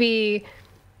got to be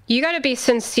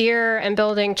sincere and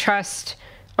building trust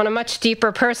on a much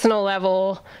deeper personal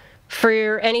level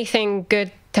for anything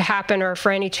good to happen or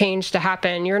for any change to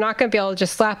happen. You're not going to be able to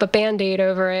just slap a Band-Aid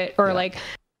over it or like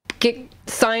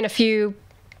sign a few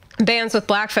bands with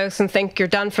Black folks and think you're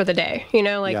done for the day. You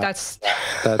know, like that's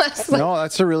no,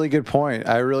 that's a really good point.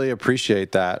 I really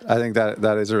appreciate that. I think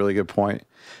that is a really good point.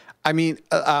 I mean,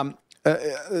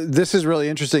 this is really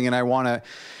interesting, and I want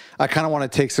I kind of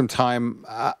want to take some time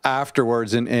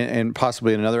afterwards and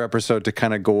possibly in another episode to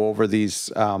kind of go over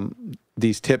these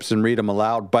tips and read them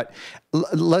aloud. But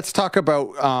let's talk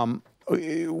about,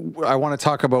 I want to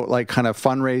talk about like kind of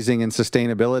fundraising and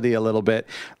sustainability a little bit.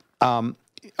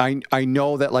 I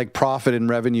know that like profit and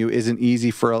revenue isn't easy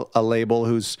for a label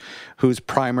whose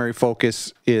primary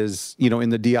focus is, you know, in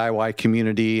the DIY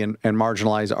community and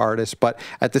marginalized artists. But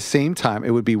at the same time, it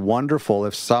would be wonderful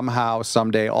if somehow,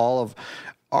 someday, all of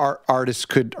our artists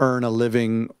could earn a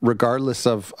living regardless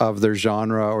of their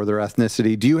genre or their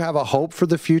ethnicity. Do you have a hope for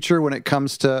the future when it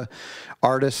comes to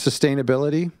artist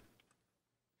sustainability?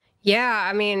 Yeah,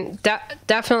 I mean,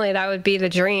 definitely that would be the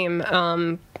dream.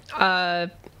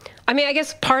 I mean, I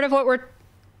guess part of what we're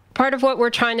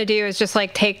trying to do is just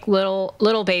like take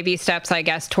little baby steps, I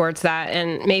guess, towards that.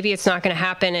 And maybe it's not going to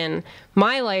happen in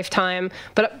my lifetime,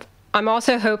 but I'm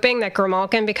also hoping that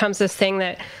Grimalkin becomes this thing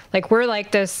that like we're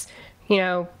like this, you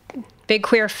know, big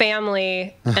queer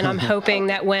family. And I'm hoping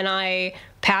that when I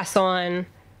pass on,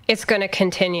 it's going to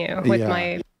continue with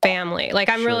my family. Like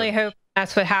I'm really hoping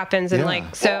that's what happens. And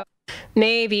like, so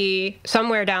maybe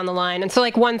somewhere down the line. And so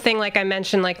like one thing, like I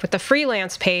mentioned, like with the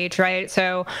freelance page, right?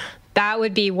 So that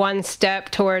would be one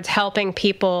step towards helping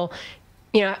people,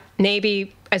 you know,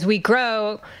 maybe as we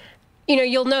grow, you know,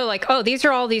 you'll know like, oh, these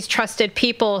are all these trusted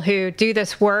people who do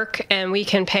this work and we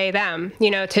can pay them,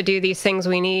 you know, to do these things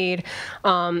we need,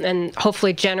 and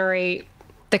hopefully generate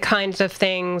the kinds of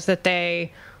things that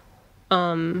they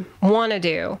want to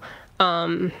do.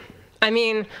 I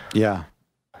mean,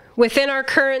 within our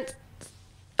current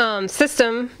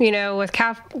system, you know, with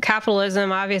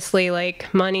capitalism, obviously,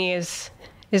 like money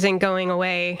isn't going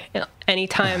away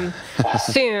anytime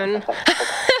soon,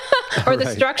 or the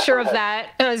structure of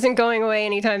that isn't going away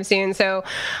anytime soon. So,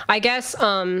 I guess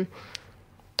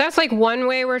that's like one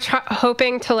way we're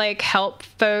hoping to like help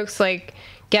folks like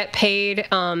get paid.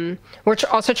 We're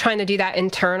also trying to do that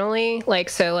internally, like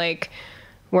so like.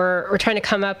 We're trying to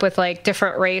come up with like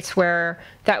different rates where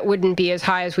that wouldn't be as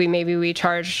high as we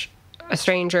charge a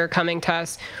stranger coming to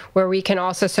us, where we can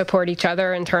also support each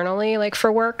other internally, like for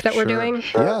work that we're doing.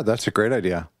 Yeah, that's a great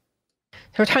idea. So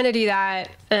we're trying to do that.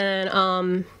 And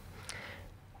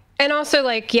also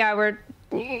like, yeah, we're,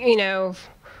 you know,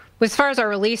 as far as our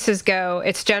releases go,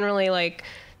 it's generally like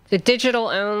the digital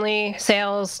only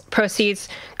sales proceeds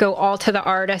go all to the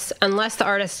artist unless the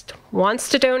artist wants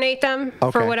to donate them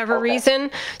for whatever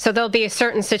reason. So there'll be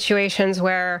certain situations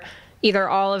where either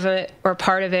all of it or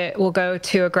part of it will go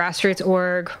to a grassroots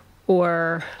org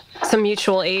or some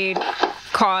mutual aid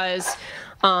cause.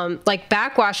 Like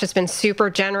Backxwash has been super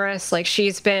generous. Like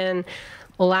she's been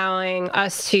allowing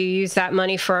us to use that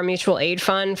money for our mutual aid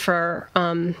fund for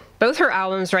both her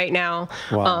albums right now.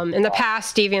 Wow. In the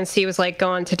past, DVNC was like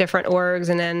going to different orgs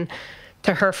and then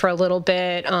to her for a little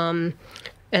bit. And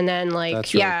then like,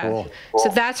 that's really cool. So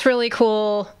that's really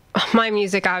cool. My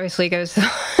music obviously goes to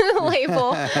the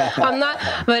label. I'm not,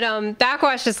 but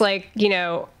Backxwash is like, you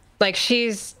know, like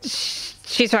she's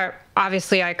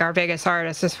obviously like our biggest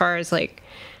artist as far as like,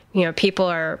 you know, people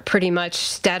are pretty much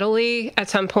steadily at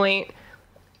some point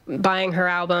buying her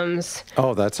albums.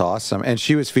 Oh, that's awesome. And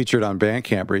she was featured on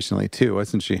Bandcamp recently too,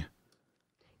 wasn't she?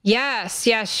 Yes.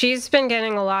 Yeah. She's been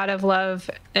getting a lot of love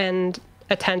and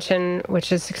attention,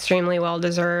 which is extremely well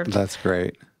deserved. That's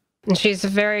great. And she's a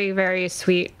very, very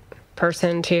sweet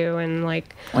person too. And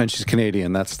like, and she's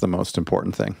Canadian. That's the most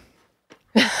important thing.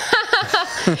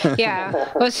 Yeah.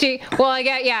 Well, I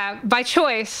get, yeah, by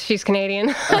choice, she's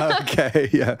Canadian. Okay.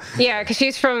 Yeah. Yeah. Cause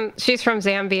she's from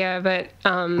Zambia, but,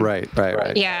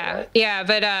 right. Yeah. Yeah.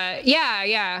 But,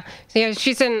 yeah.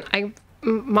 She's in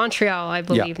Montreal, I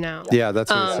believe now. Yeah. That's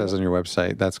what it says on your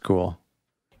website. That's cool.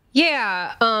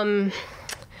 Yeah.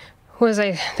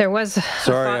 There was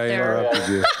sorry I interrupted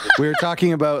you. We were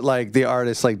talking about like the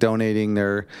artists like donating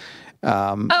their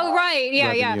oh right,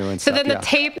 yeah. So then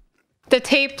the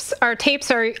tapes are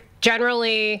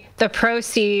generally the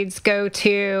proceeds go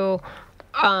to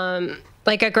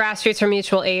like a grassroots or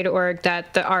mutual aid org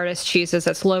that the artist chooses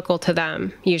that's local to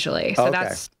them usually. So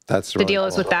that's really the deal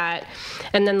is with that.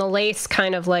 And then the lace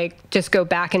kind of like just go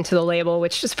back into the label,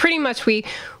 which is pretty much we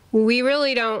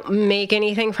really don't make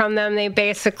anything from them. They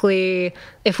basically,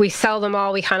 if we sell them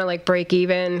all, we kind of like break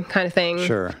even kind of thing.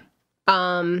 Sure.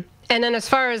 And then as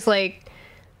far as like,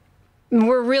 what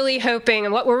we're really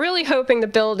hoping to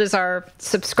build is our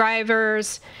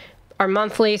subscribers, our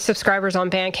monthly subscribers on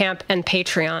Bandcamp and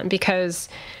Patreon, because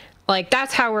like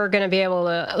that's how we're going to be able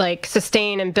to like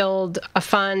sustain and build a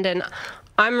fund. And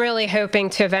I'm really hoping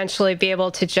to eventually be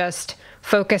able to just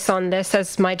focus on this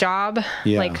as my job.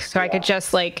 Yeah. Like, so I could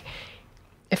just like,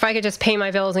 if I could just pay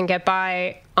my bills and get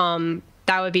by,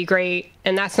 that would be great.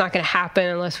 And that's not going to happen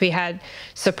unless we had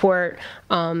support.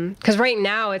 Because right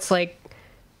now it's like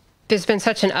there's been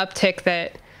such an uptick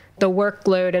that the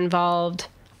workload involved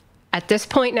at this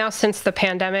point now, since the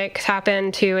pandemic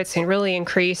happened too, it's really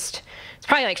increased. It's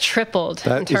probably like tripled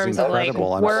in terms of like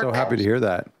work. I'm so happy to hear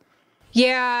that.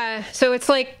 Yeah. So it's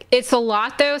like, it's a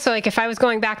lot though. So like if I was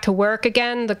going back to work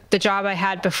again, the job I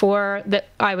had before that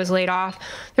I was laid off,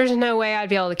 there's no way I'd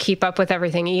be able to keep up with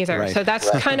everything either. Right. So that's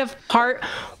kind of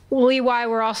partly why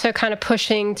we're also kind of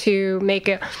pushing to make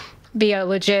it be a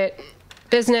legit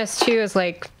business too, is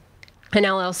like an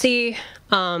LLC,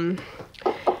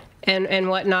 and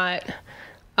whatnot.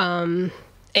 And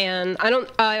I don't,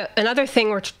 another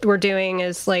thing we're doing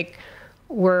is like,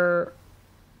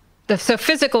 so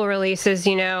physical releases,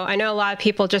 you know, I know a lot of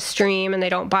people just stream and they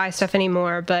don't buy stuff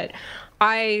anymore, but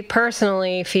I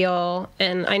personally feel,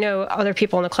 and I know other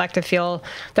people in the collective feel,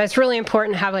 that it's really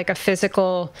important to have like a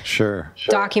physical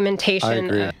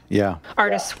documentation of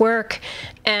artists' work.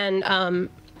 And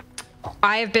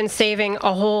I have been saving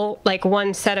a whole, like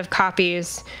one set of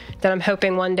copies that I'm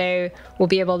hoping one day we'll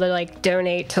be able to like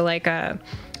donate to like a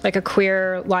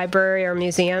queer library or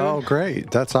museum. Oh, great.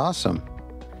 That's awesome.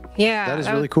 Yeah. That is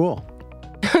really cool.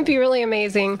 It would be really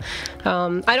amazing.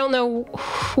 I don't know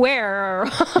where or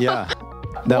it's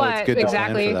good to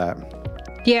plan for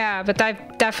that. Yeah, but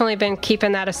I've definitely been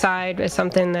keeping that aside as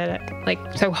something that like,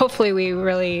 so hopefully we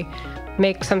really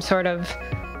make some sort of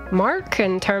mark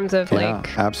in terms of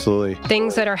like absolutely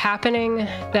things that are happening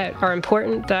that are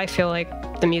important, that I feel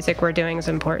like the music we're doing is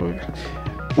important.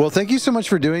 Well, thank you so much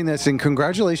for doing this, and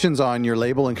congratulations on your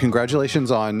label, and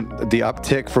congratulations on the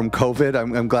uptick from COVID.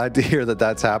 I'm glad to hear that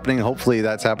that's happening. Hopefully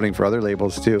that's happening for other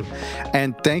labels too.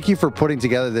 And thank you for putting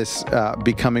together this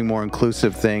becoming more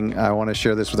inclusive thing. I want to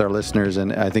share this with our listeners,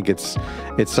 and I think it's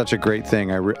such a great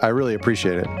thing. I really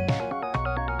appreciate it.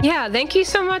 Yeah, thank you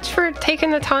so much for taking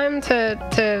the time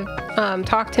to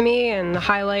talk to me and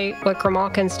highlight what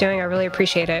Grimalkin's doing. I really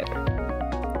appreciate it.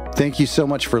 Thank you so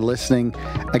much for listening.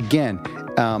 Again,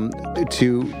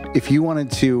 if you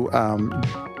wanted to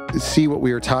see what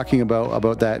we were talking about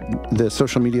the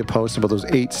social media post about those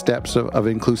 8 steps of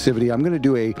inclusivity, I'm going to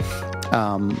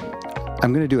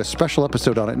do a special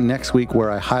episode on it next week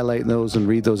where I highlight those and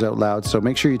read those out loud. So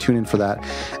make sure you tune in for that.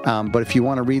 But if you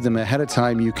want to read them ahead of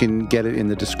time, you can get it in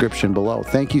the description below.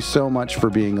 Thank you so much for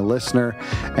being a listener,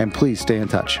 and please stay in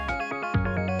touch.